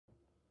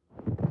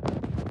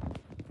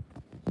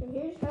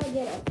here's how to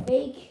get a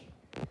fake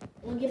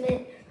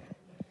Ligumate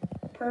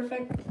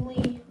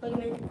Perfectly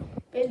Ligumate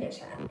business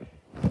hat.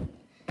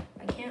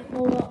 I can't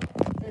hold up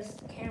this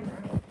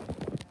camera.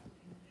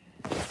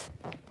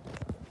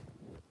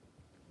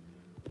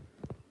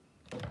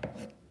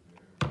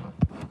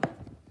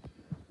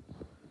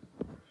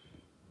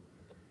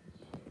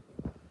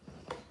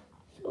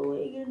 So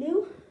what you're gonna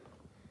do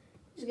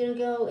is gonna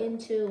go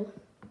into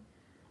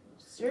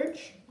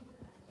search.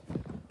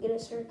 Gonna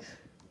search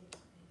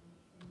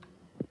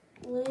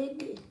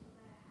Ligumate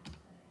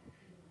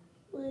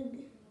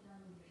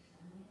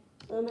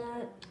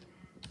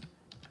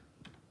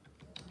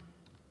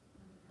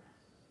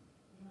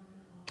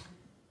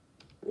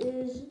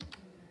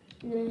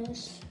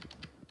business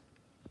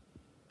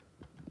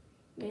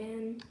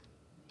man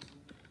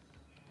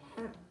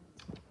hat.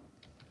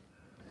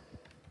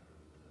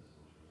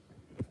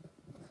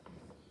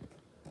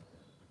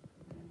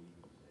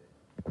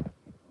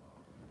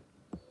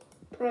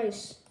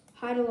 Price,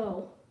 high to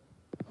low.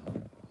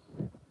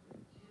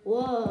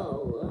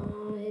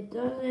 Whoa, it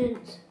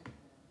doesn't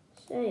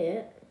say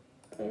it.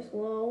 Price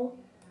low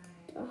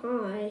to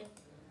high.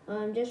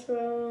 Just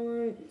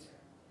for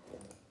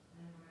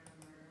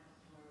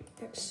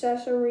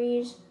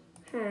accessories,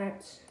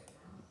 hats.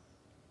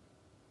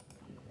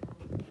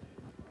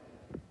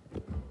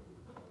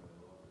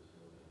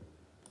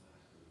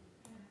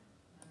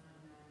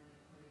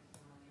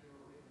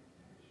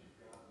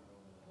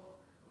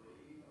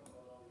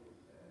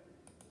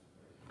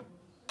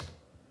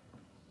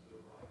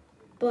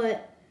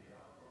 But,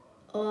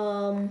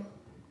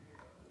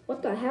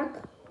 what the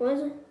heck? What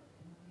is it?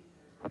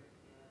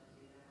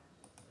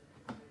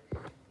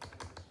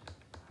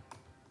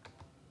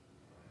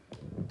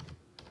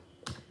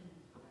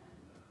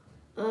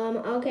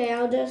 Okay,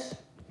 I'll just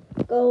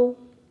go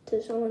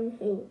to someone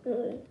who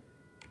knows it.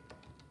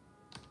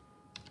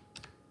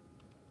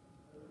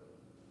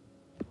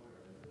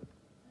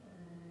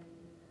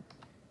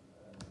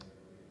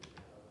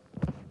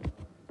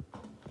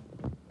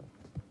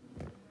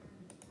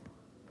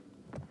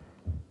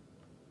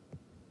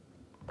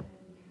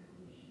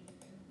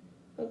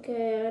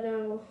 Okay, I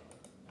know.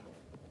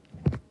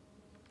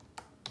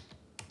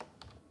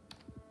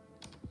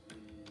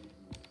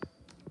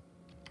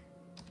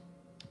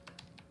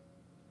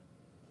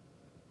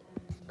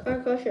 Car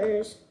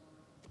crushers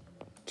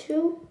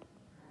 2.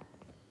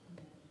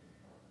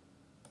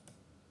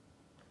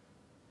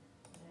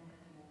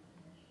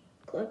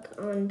 Click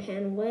on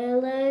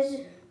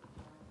Panuelas,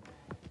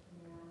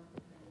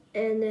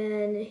 and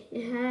then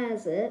it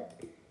has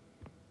it.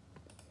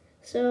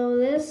 So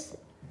this,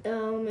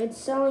 it's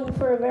selling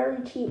for a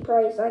very cheap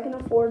price. I can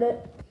afford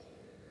it.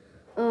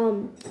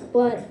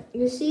 But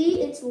you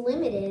see, it's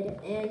limited,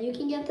 and you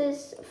can get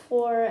this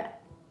for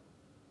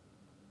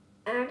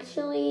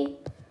actually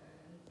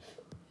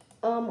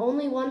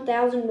only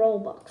 1,000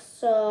 Robux.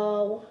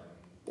 So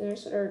I'm gonna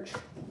search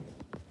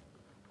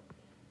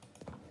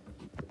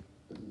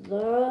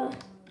the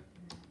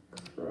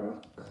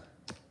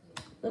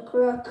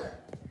crook.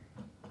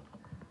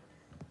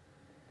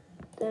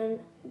 Then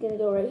I'm gonna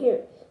go right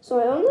here. So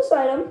I own this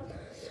item.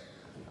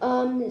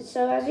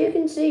 So as you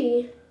can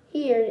see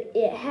here,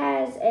 it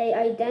has a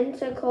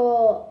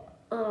identical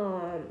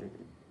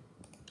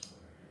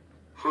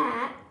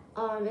hat.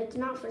 It's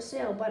not for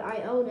sale, but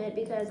I own it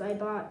because I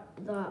bought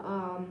the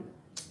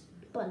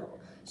bundle.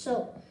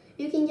 So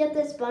you can get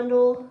this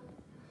bundle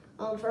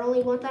for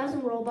only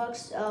 1,000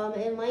 Robux.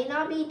 It might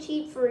not be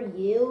cheap for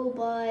you,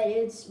 but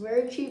it's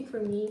very cheap for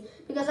me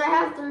because I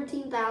have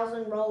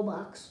 13,000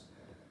 Robux.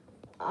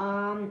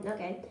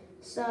 Okay,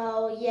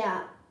 so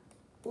yeah,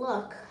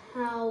 look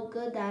how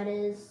good that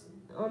is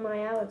on my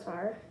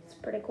avatar. It's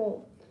pretty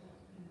cool.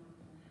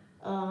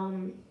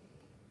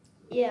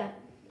 Yeah,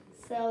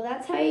 so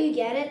that's how you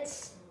get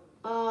it.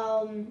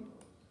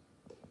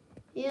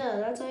 Yeah,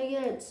 that's how you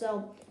get it.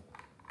 So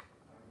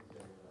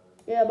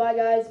yeah, bye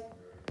guys.